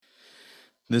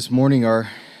This morning, our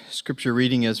scripture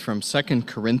reading is from 2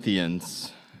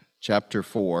 Corinthians chapter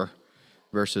 4,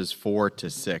 verses 4 to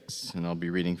 6, and I'll be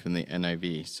reading from the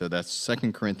NIV. So that's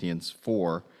 2 Corinthians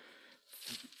 4,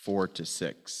 4 to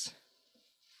 6.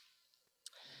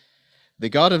 The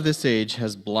God of this age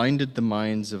has blinded the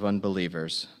minds of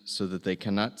unbelievers so that they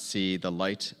cannot see the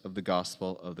light of the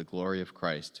gospel of the glory of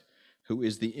Christ, who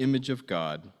is the image of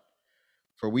God.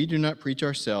 For we do not preach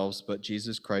ourselves, but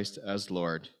Jesus Christ as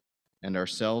Lord, and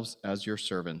ourselves as your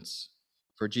servants,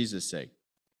 for Jesus' sake.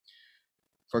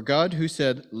 For God, who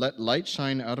said, "Let light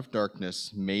shine out of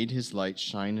darkness," made his light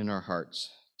shine in our hearts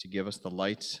to give us the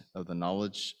light of the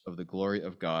knowledge of the glory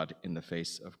of God in the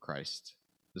face of Christ.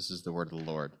 This is the word of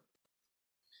the Lord.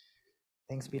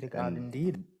 Thanks be to God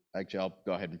indeed. Actually, I'll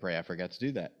go ahead and pray. I forgot to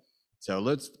do that. So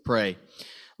let's pray.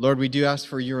 Lord, we do ask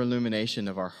for your illumination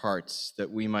of our hearts, that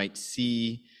we might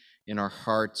see in our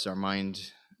hearts, our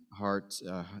mind,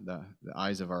 the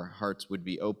eyes of our hearts would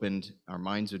be opened, our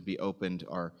minds would be opened,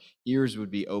 our ears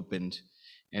would be opened,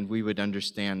 and we would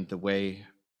understand the way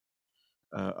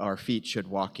our feet should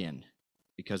walk in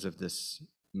because of this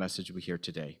message we hear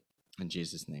today. In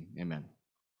Jesus' name, amen.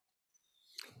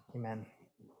 Amen.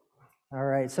 All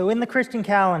right, so in the Christian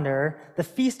calendar, the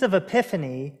Feast of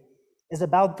Epiphany is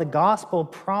about the gospel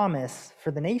promise for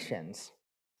the nations.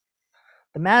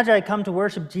 The Magi come to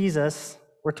worship Jesus,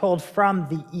 we're told, from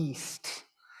the east.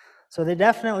 So they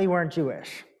definitely weren't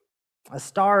Jewish. A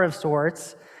star of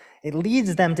sorts, it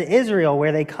leads them to Israel,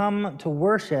 where they come to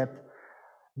worship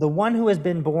the one who has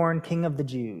been born King of the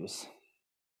Jews.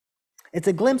 It's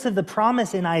a glimpse of the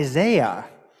promise in Isaiah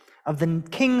of the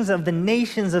kings of the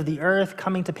nations of the earth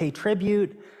coming to pay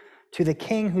tribute to the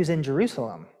king who's in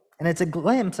Jerusalem. And it's a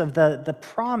glimpse of the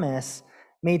promise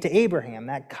made to Abraham,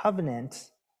 that covenant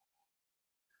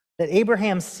that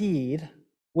Abraham's seed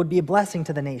would be a blessing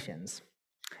to the nations.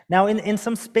 Now, in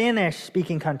some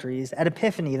Spanish-speaking countries, at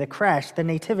Epiphany, the creche, the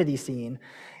nativity scene,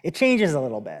 it changes a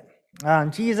little bit.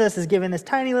 Jesus is given this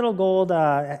tiny little gold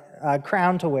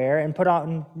crown to wear and put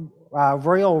on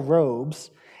royal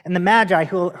robes. And the Magi,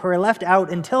 who are left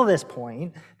out until this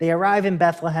point, they arrive in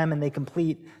Bethlehem and they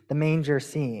complete the manger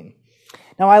scene.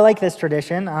 Now, I like this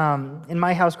tradition. In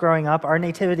my house growing up, our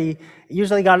nativity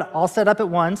usually got all set up at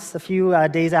once, a few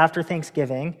days after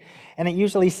Thanksgiving, and it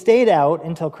usually stayed out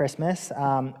until Christmas,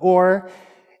 or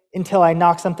until I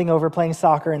knocked something over playing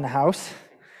soccer in the house,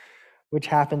 which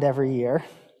happened every year.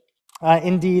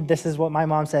 Indeed, this is what my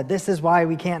mom said: "This is why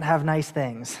we can't have nice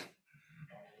things."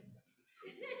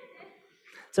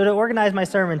 So to organize my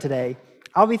sermon today,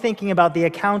 I'll be thinking about the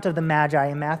account of the Magi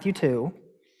in Matthew 2,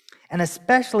 and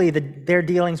especially their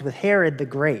dealings with Herod the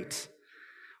Great,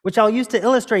 which I'll use to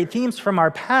illustrate themes from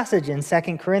our passage in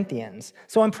 2 Corinthians.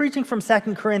 So I'm preaching from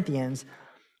 2 Corinthians,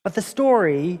 but the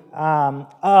story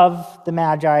of the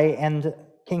Magi and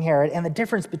King Herod and the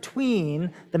difference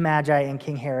between the Magi and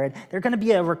King Herod, they're going to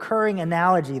be a recurring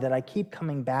analogy that I keep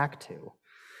coming back to.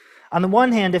 On the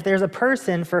one hand, if there's a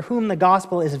person for whom the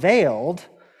gospel is veiled,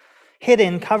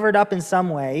 hidden, covered up in some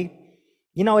way,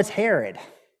 it's Herod.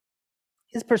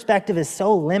 His perspective is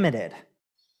so limited.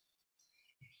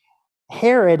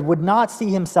 Herod would not see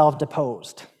himself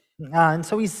deposed. And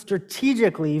so he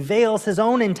strategically veils his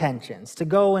own intentions to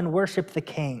go and worship the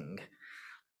king.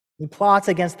 He plots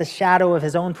against the shadow of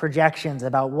his own projections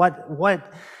about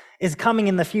what is coming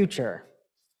in the future.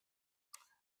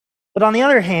 But on the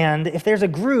other hand, if there's a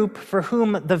group for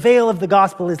whom the veil of the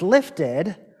gospel is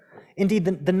lifted, indeed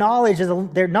their knowledge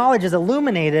is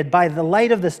illuminated by the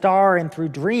light of the star and through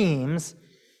dreams,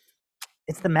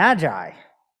 it's the Magi.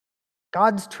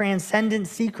 God's transcendent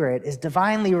secret is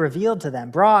divinely revealed to them,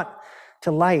 brought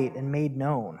to light and made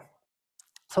known.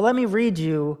 So let me read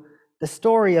you the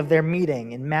story of their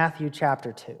meeting in Matthew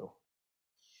chapter 2.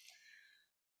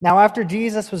 Now, after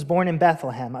Jesus was born in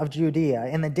Bethlehem of Judea,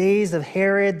 in the days of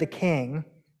Herod the king,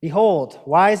 behold,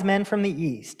 wise men from the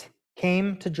east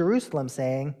came to Jerusalem,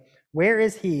 saying, "Where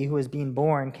is he who is being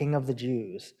born King of the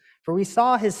Jews? For we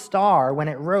saw his star when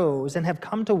it rose and have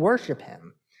come to worship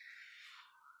him."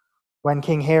 When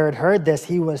King Herod heard this,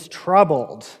 he was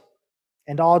troubled,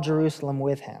 and all Jerusalem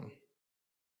with him.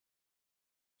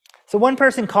 So one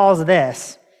person calls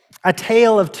this a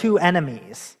tale of two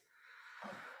enemies.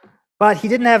 But he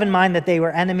didn't have in mind that they were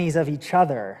enemies of each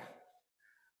other,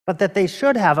 but that they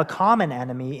should have a common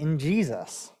enemy in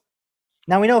Jesus.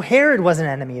 Now we know Herod was an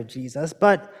enemy of Jesus,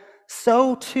 but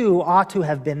so too ought to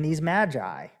have been these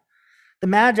Magi. The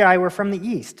Magi were from the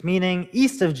east, meaning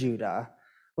east of Judah,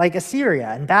 like Assyria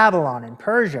and Babylon and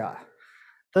Persia,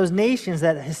 those nations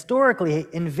that historically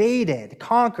invaded,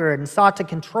 conquered, and sought to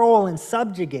control and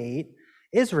subjugate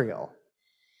Israel.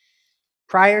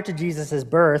 Prior to Jesus'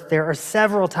 birth, there are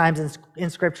several times in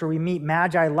Scripture we meet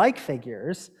magi-like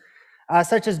figures,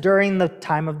 such as during the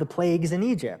time of the plagues in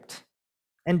Egypt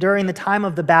and during the time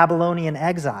of the Babylonian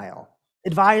exile,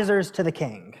 advisors to the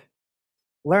king,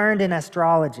 learned in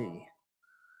astrology,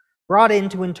 brought in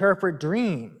to interpret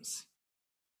dreams,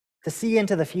 to see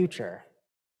into the future,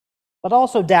 but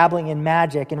also dabbling in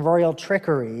magic and royal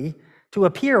trickery to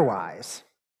appear wise.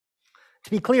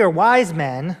 To be clear, wise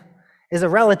men is a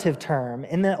relative term.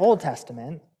 In the Old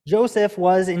Testament, Joseph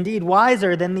was indeed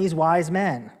wiser than these wise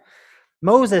men.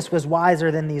 Moses was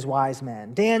wiser than these wise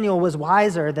men. Daniel was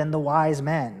wiser than the wise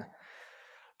men.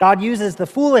 God uses the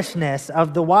foolishness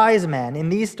of the wise men in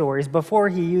these stories before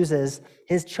he uses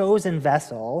his chosen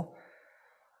vessel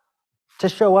to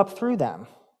show up through them.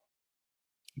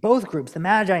 Both groups, the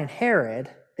Magi and Herod,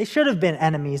 they should have been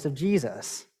enemies of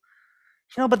Jesus.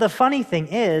 But the funny thing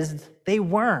is, they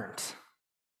weren't.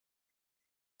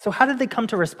 So how did they come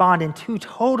to respond in two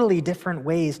totally different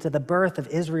ways to the birth of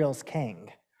Israel's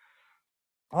king?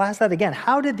 I'll ask that again.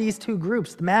 How did these two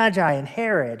groups, the Magi and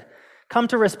Herod, come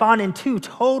to respond in two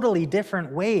totally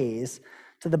different ways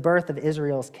to the birth of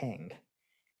Israel's king?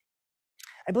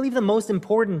 I believe the most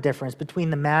important difference between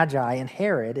the Magi and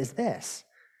Herod is this,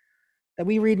 that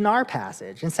we read in our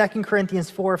passage in 2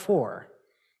 Corinthians 4:4.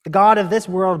 The God of this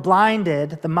world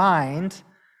blinded the mind,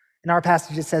 in our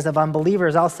passage it says of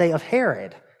unbelievers, I'll say of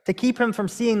Herod, to keep him from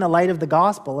seeing the light of the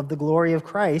gospel of the glory of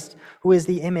Christ, who is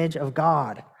the image of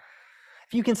God.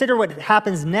 If you consider what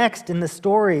happens next in the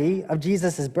story of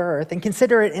Jesus' birth and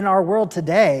consider it in our world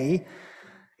today,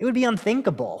 it would be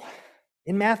unthinkable.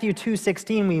 In Matthew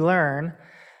 2:16, we learn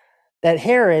that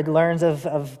Herod learns of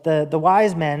the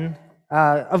wise men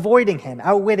avoiding him,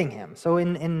 outwitting him. So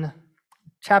in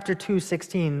chapter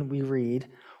 2:16, we read,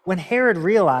 when Herod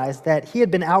realized that he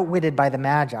had been outwitted by the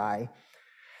Magi,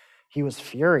 he was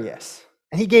furious.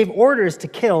 And he gave orders to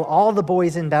kill all the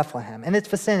boys in Bethlehem and its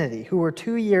vicinity who were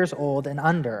 2 years old and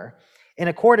under, in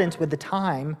accordance with the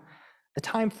time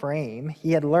frame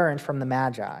he had learned from the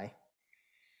Magi.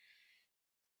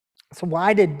 So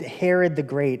why did Herod the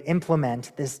Great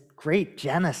implement this great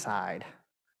genocide?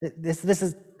 This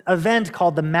is an event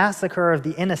called the Massacre of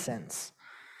the Innocents.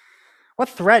 What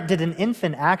threat did an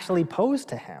infant actually pose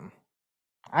to him?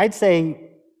 I'd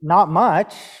say not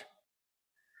much.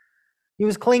 He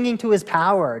was clinging to his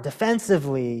power,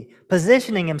 defensively,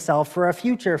 positioning himself for a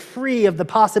future free of the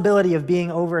possibility of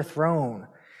being overthrown,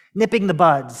 nipping the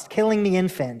buds, killing the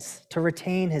infants to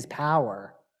retain his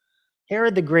power.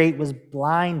 Herod the Great was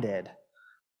blinded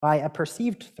by a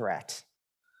perceived threat,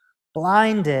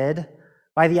 blinded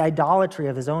by the idolatry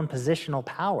of his own positional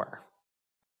power.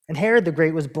 And Herod the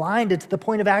Great was blinded to the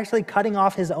point of actually cutting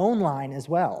off his own line as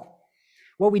well.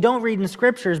 What we don't read in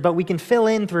scriptures, but we can fill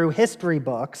in through history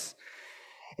books,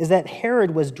 is that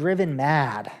Herod was driven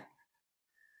mad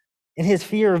in his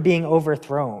fear of being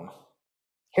overthrown.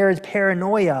 Herod's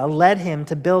paranoia led him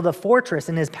to build a fortress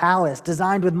in his palace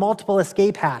designed with multiple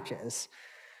escape hatches.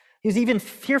 He was even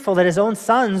fearful that his own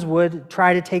sons would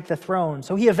try to take the throne,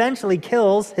 so he eventually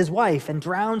kills his wife and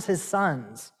drowns his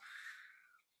sons.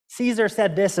 Caesar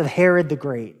said this of Herod the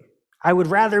Great, I would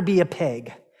rather be a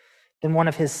pig than one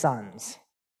of his sons.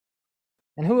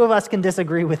 And who of us can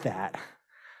disagree with that?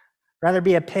 Rather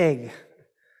be a pig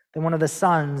than one of the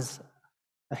sons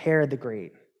of Herod the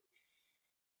Great.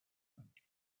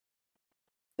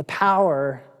 The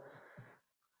power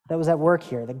that was at work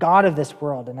here, the God of this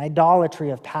world, an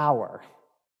idolatry of power,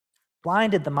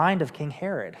 blinded the mind of King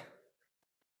Herod.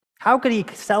 How could he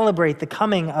celebrate the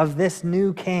coming of this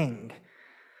new king?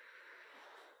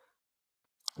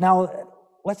 Now,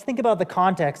 let's think about the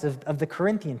context of the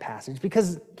Corinthian passage,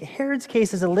 because Herod's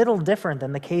case is a little different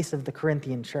than the case of the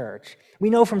Corinthian church. We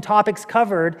know from topics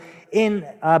covered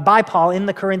by Paul in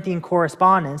the Corinthian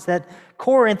correspondence that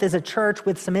Corinth is a church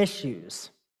with some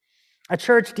issues, a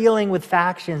church dealing with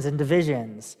factions and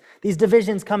divisions, these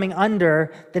divisions coming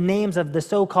under the names of the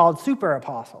so-called super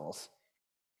apostles,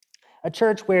 a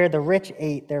church where the rich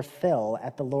ate their fill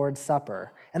at the Lord's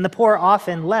Supper, and the poor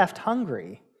often left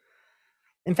hungry.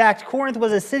 In fact, Corinth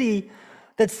was a city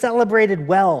that celebrated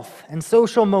wealth and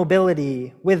social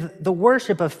mobility with the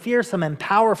worship of fearsome and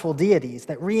powerful deities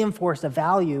that reinforced a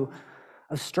value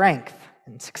of strength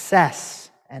and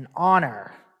success and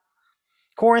honor.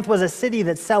 Corinth was a city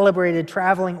that celebrated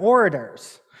traveling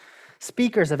orators,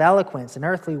 speakers of eloquence and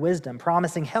earthly wisdom,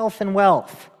 promising health and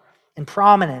wealth and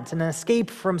prominence and an escape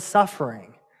from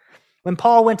suffering. When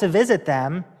Paul went to visit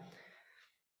them,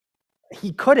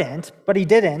 he couldn't, but he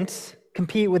didn't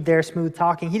compete with their smooth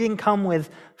talking. He didn't come with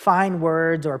fine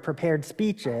words or prepared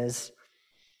speeches.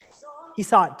 He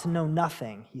sought to know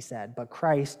nothing, he said, but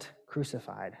Christ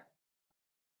crucified.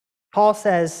 Paul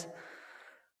says,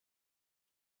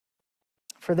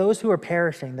 for those who are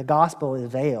perishing, the gospel is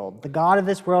veiled. The God of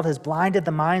this world has blinded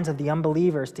the minds of the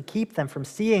unbelievers to keep them from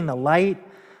seeing the light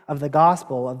of the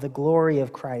gospel of the glory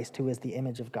of Christ, who is the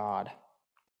image of God.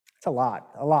 It's a lot.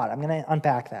 I'm going to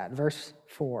unpack that. Verse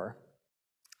 4.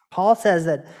 Paul says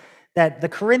that the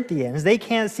Corinthians, they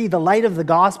can't see the light of the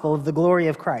gospel of the glory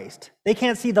of Christ. They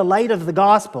can't see the light of the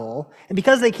gospel, and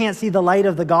because they can't see the light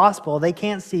of the gospel, they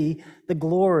can't see the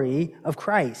glory of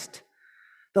Christ.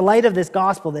 The light of this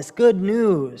gospel, this good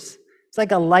news, it's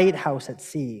like a lighthouse at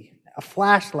sea, a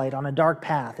flashlight on a dark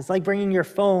path. It's like bringing your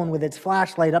phone with its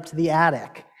flashlight up to the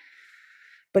attic.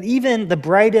 But even the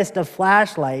brightest of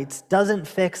flashlights doesn't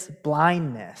fix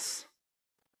blindness.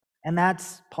 And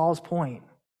that's Paul's point,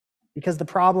 because the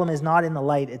problem is not in the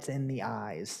light, it's in the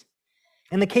eyes.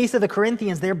 In the case of the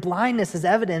Corinthians, their blindness is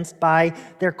evidenced by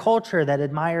their culture that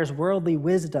admires worldly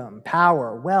wisdom,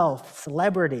 power, wealth,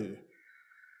 celebrity.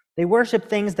 They worship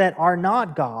things that are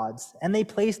not gods, and they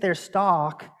place their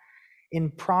stock in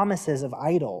promises of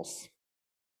idols.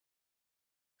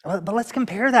 But let's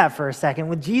compare that for a second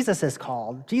with Jesus'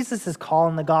 call. Jesus' call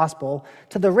in the gospel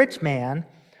to the rich man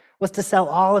was to sell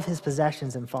all of his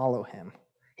possessions and follow him.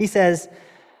 He says,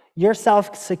 your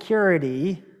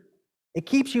self-security, it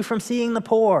keeps you from seeing the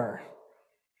poor.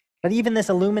 But even this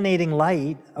illuminating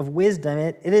light of wisdom,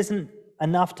 it isn't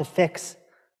enough to fix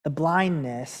the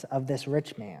blindness of this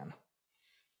rich man.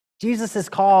 Jesus'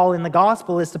 call in the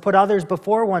gospel is to put others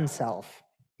before oneself.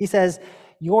 He says,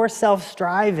 your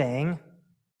self-striving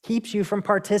keeps you from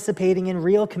participating in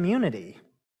real community.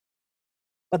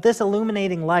 But this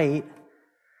illuminating light,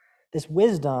 this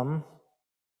wisdom,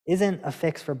 isn't a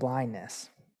fix for blindness.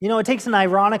 You know, it takes an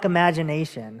ironic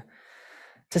imagination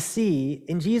to see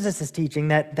in Jesus' teaching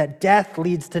that death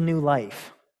leads to new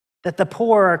life, that the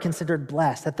poor are considered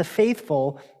blessed, that the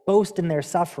faithful boast in their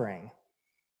suffering.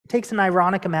 It takes an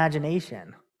ironic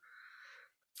imagination.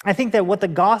 I think that what the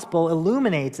gospel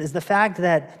illuminates is the fact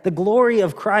that the glory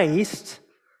of Christ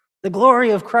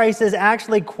is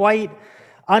actually quite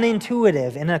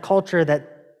unintuitive in a culture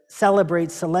that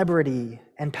celebrates celebrity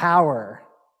and power.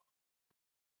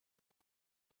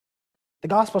 The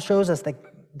gospel shows us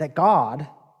that God,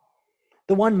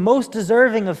 the one most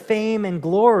deserving of fame and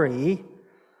glory,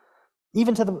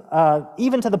 even to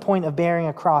the point of bearing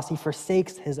a cross, he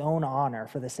forsakes his own honor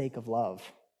for the sake of love.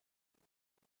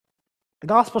 The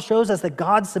gospel shows us that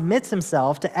God submits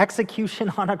himself to execution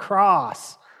on a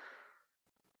cross.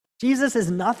 Jesus is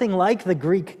nothing like the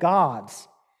Greek gods,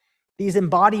 these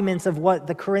embodiments of what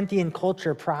the Corinthian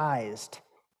culture prized.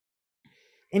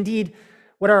 Indeed,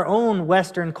 what our own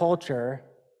Western culture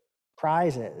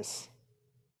prizes.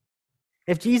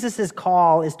 If Jesus'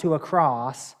 call is to a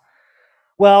cross,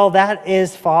 well, that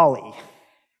is folly.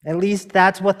 At least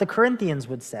that's what the Corinthians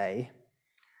would say.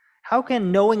 How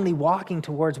can knowingly walking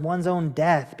towards one's own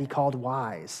death be called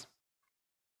wise?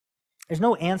 There's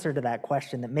no answer to that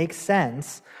question that makes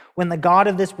sense when the God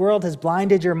of this world has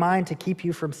blinded your mind to keep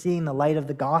you from seeing the light of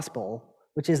the gospel,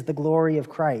 which is the glory of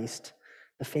Christ,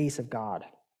 the face of God.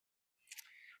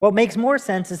 What makes more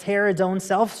sense is Herod's own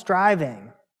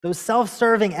self-striving, those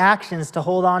self-serving actions to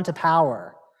hold on to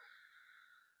power.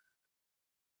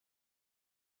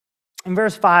 In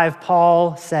verse 5,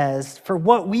 Paul says, for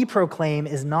what we proclaim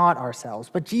is not ourselves,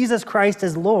 but Jesus Christ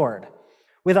as Lord,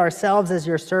 with ourselves as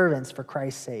your servants for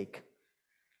Christ's sake.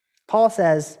 Paul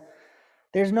says,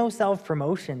 there's no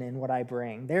self-promotion in what I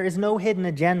bring. There is no hidden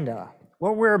agenda.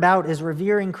 What we're about is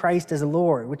revering Christ as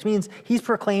Lord, which means he's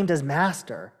proclaimed as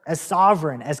master, as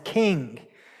sovereign, as king.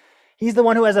 He's the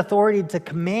one who has authority to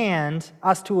command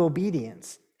us to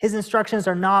obedience. His instructions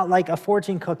are not like a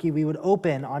fortune cookie we would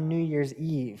open on New Year's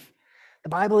Eve. The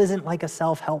Bible isn't like a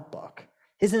self-help book.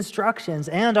 His instructions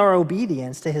and our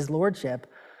obedience to his lordship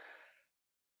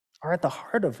are at the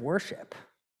heart of worship.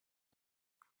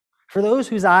 For those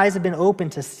whose eyes have been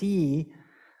opened to see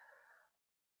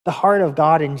the heart of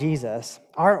God in Jesus,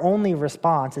 our only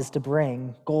response is to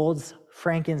bring gold,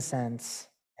 frankincense,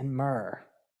 and myrrh.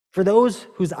 For those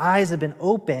whose eyes have been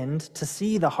opened to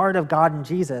see the heart of God in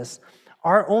Jesus,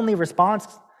 our only response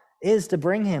is to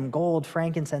bring him gold,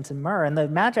 frankincense, and myrrh. And the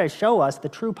Magi show us the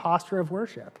true posture of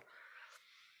worship.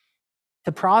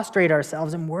 To prostrate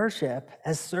ourselves in worship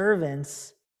as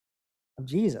servants of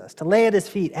Jesus, to lay at his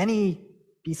feet any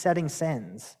besetting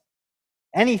sins,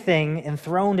 anything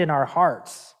enthroned in our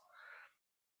hearts.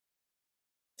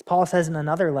 As Paul says in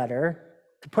another letter,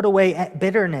 to put away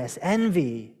bitterness,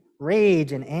 envy,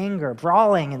 rage, and anger,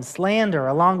 brawling and slander,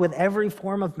 along with every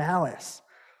form of malice.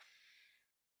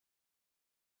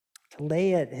 To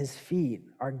lay at his feet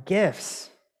our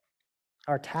gifts,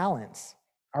 our talents,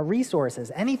 our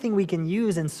resources, anything we can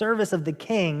use in service of the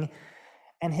King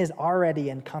and his already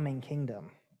and coming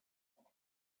kingdom.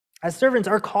 As servants,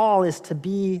 our call is to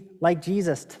be like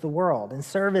Jesus to the world, in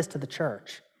service to the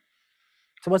church.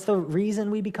 So what's the reason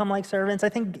we become like servants? I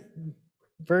think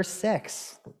verse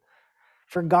 6,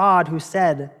 for God who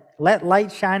said, "Let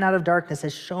light shine out of darkness,"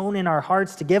 has shone in our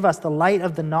hearts to give us the light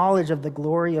of the knowledge of the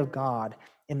glory of God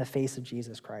in the face of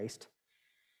Jesus Christ.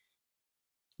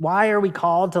 Why are we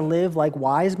called to live like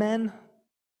wise men,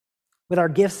 with our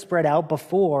gifts spread out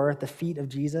before the feet of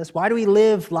Jesus? Why do we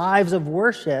live lives of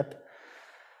worship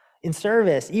in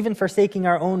service, even forsaking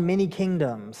our own mini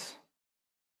kingdoms?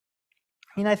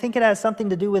 I think it has something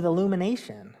to do with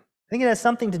illumination. I think it has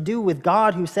something to do with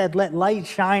God who said, "Let light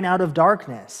shine out of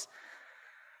darkness."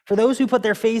 For those who put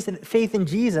their faith in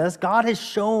Jesus, God has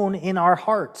shone in our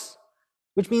hearts,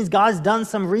 which means God's done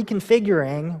some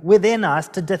reconfiguring within us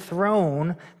to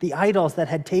dethrone the idols that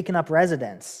had taken up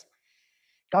residence.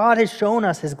 God has shown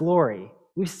us his glory.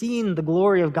 We've seen the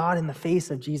glory of God in the face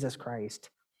of Jesus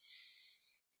Christ.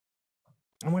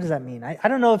 And what does that mean? I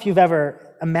don't know if you've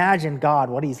ever imagined God,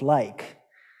 what he's like,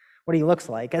 what he looks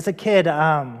like. As a kid,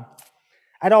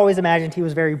 I'd always imagined he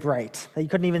was very bright, that you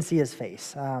couldn't even see his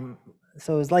face.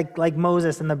 So it was like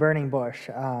Moses in the burning bush.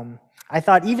 I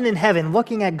thought even in heaven,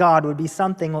 looking at God would be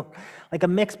something like a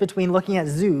mix between looking at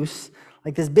Zeus,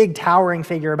 like this big towering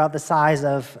figure about the size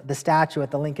of the statue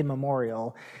at the Lincoln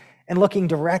Memorial, and looking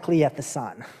directly at the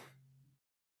sun.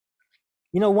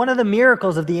 One of the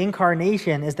miracles of the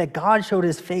incarnation is that God showed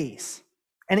his face,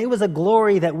 and it was a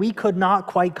glory that we could not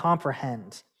quite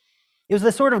comprehend. It was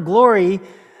the sort of glory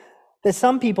that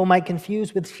some people might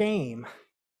confuse with shame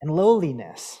and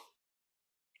lowliness.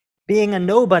 Being a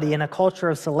nobody in a culture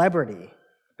of celebrity,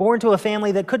 born to a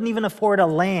family that couldn't even afford a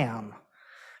lamb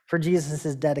for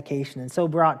Jesus' dedication, and so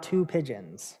brought 2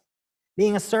 pigeons.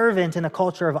 Being a servant in a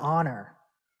culture of honor.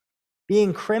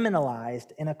 Being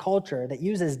criminalized in a culture that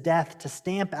uses death to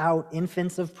stamp out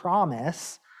infants of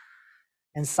promise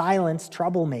and silence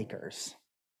troublemakers.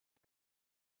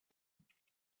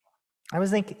 I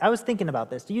was thinking about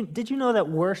this. Did you know that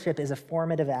worship is a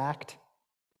formative act?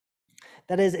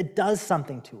 That is, it does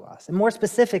something to us. And more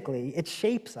specifically, it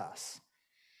shapes us.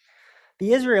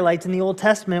 The Israelites in the Old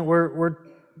Testament were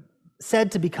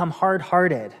said to become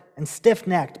hard-hearted and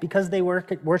stiff-necked because they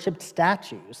worshipped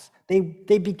statues. They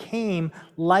became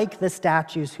like the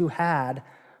statues who had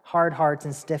hard hearts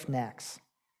and stiff necks.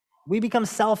 We become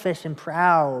selfish and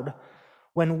proud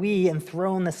when we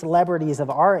enthrone the celebrities of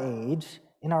our age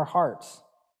in our hearts.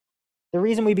 The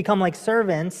reason we become like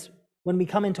servants when we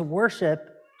come into worship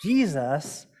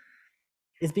Jesus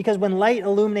is because when light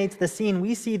illuminates the scene,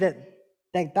 we see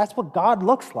that's what God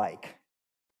looks like.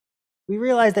 We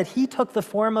realize that he took the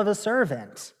form of a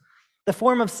servant, the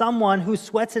form of someone who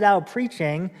sweats it out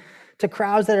preaching to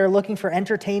crowds that are looking for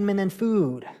entertainment and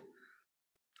food,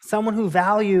 someone who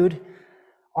valued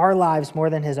our lives more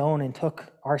than his own and took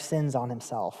our sins on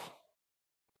himself.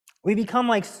 We become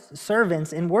like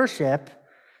servants in worship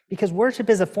because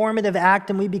worship is a formative act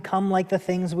and we become like the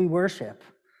things we worship.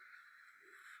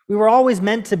 We were always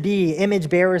meant to be image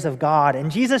bearers of God, and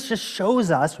Jesus just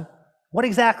shows us what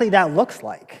exactly that looks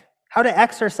like, how to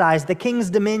exercise the king's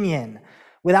dominion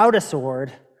without a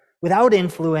sword, without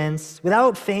influence,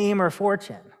 without fame or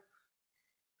fortune,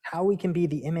 how we can be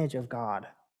the image of God.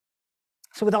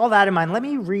 So with all that in mind, let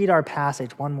me read our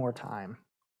passage one more time.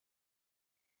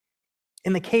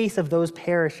 In the case of those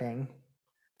perishing,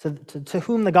 to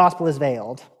whom the gospel is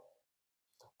veiled,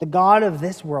 the God of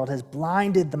this world has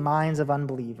blinded the minds of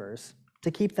unbelievers to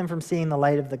keep them from seeing the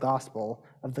light of the gospel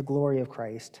of the glory of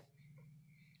Christ,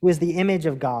 who is the image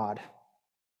of God.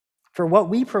 For what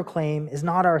we proclaim is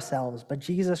not ourselves, but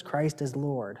Jesus Christ as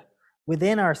Lord,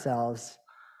 within ourselves,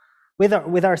 with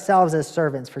ourselves as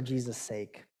servants for Jesus'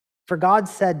 sake. For God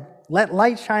said, "Let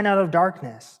light shine out of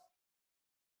darkness."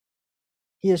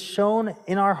 He has shown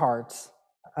in our hearts,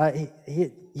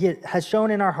 he has shown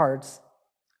in our hearts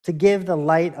to give the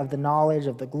light of the knowledge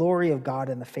of the glory of God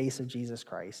in the face of Jesus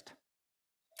Christ.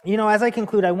 As I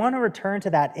conclude, I want to return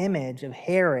to that image of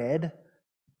Herod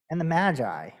and the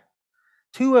Magi,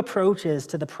 2 approaches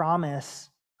to the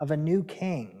promise of a new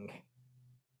king.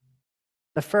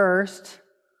 The first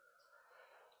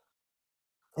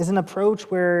is an approach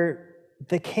where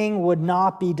the king would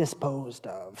not be disposed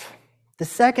of. The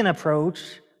second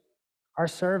approach are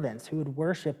servants who would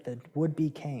worship the would-be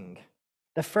king.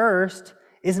 The first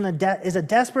is a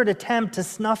desperate attempt to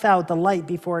snuff out the light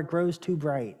before it grows too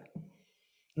bright.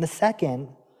 And the second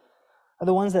are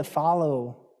the ones that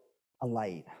follow a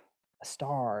light, a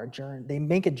star, a journey. They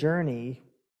make a journey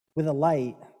with a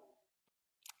light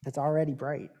that's already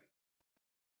bright.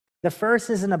 The first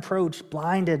is an approach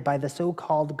blinded by the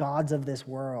so-called gods of this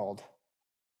world,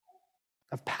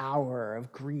 of power,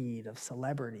 of greed, of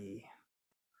celebrity,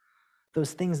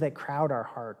 those things that crowd our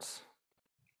hearts.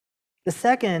 The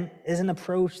second is an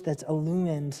approach that's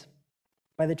illumined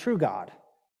by the true God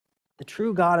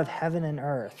of heaven and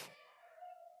earth,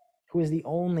 who is the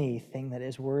only thing that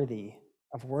is worthy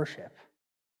of worship.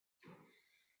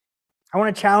 I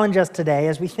want to challenge us today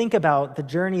as we think about the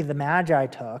journey the Magi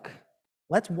took.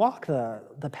 Let's walk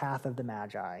the path of the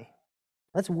Magi.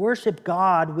 Let's worship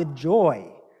God with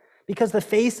joy, because the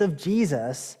face of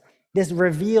Jesus, this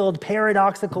revealed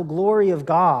paradoxical glory of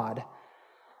God,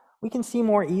 we can see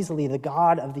more easily the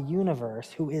God of the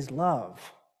universe who is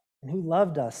love and who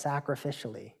loved us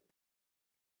sacrificially.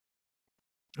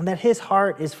 And that his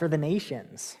heart is for the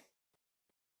nations.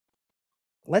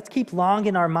 Let's keep long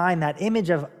in our mind that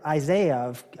image of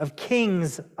Isaiah, of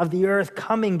kings of the earth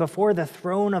coming before the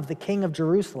throne of the King of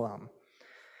Jerusalem.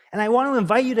 And I want to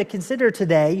invite you to consider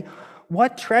today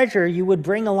what treasure you would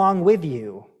bring along with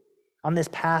you on this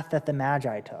path that the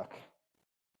Magi took.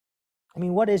 I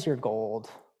mean, what is your gold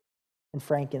and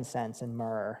frankincense and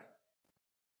myrrh?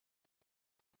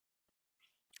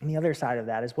 And the other side of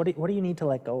that is what do you need to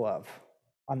let go of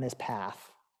on this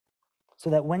path, so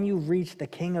that when you reach the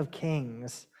King of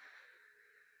Kings,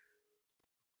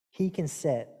 he can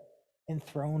sit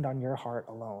enthroned on your heart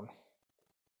alone.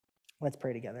 Let's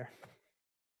pray together.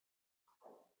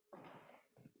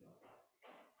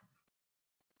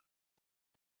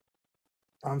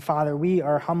 Father, we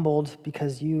are humbled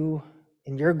because you,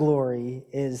 in your glory,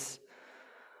 is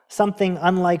something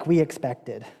unlike we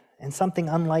expected and something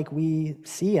unlike we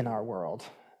see in our world.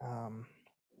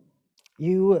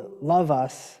 You love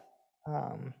us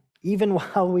even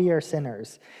while we are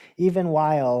sinners, even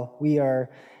while we are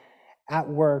at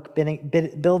work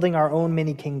building our own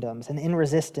mini kingdoms and in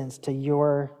resistance to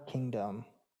your kingdom.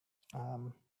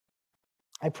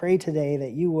 I pray today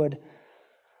that you would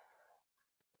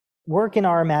work in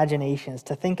our imaginations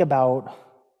to think about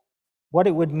what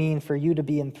it would mean for you to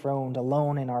be enthroned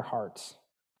alone in our hearts,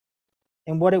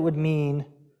 and what it would mean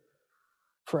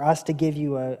for us to give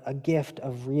you a gift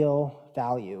of real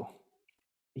value,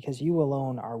 because you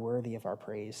alone are worthy of our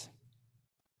praise.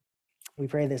 We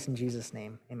pray this in Jesus'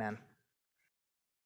 name. Amen.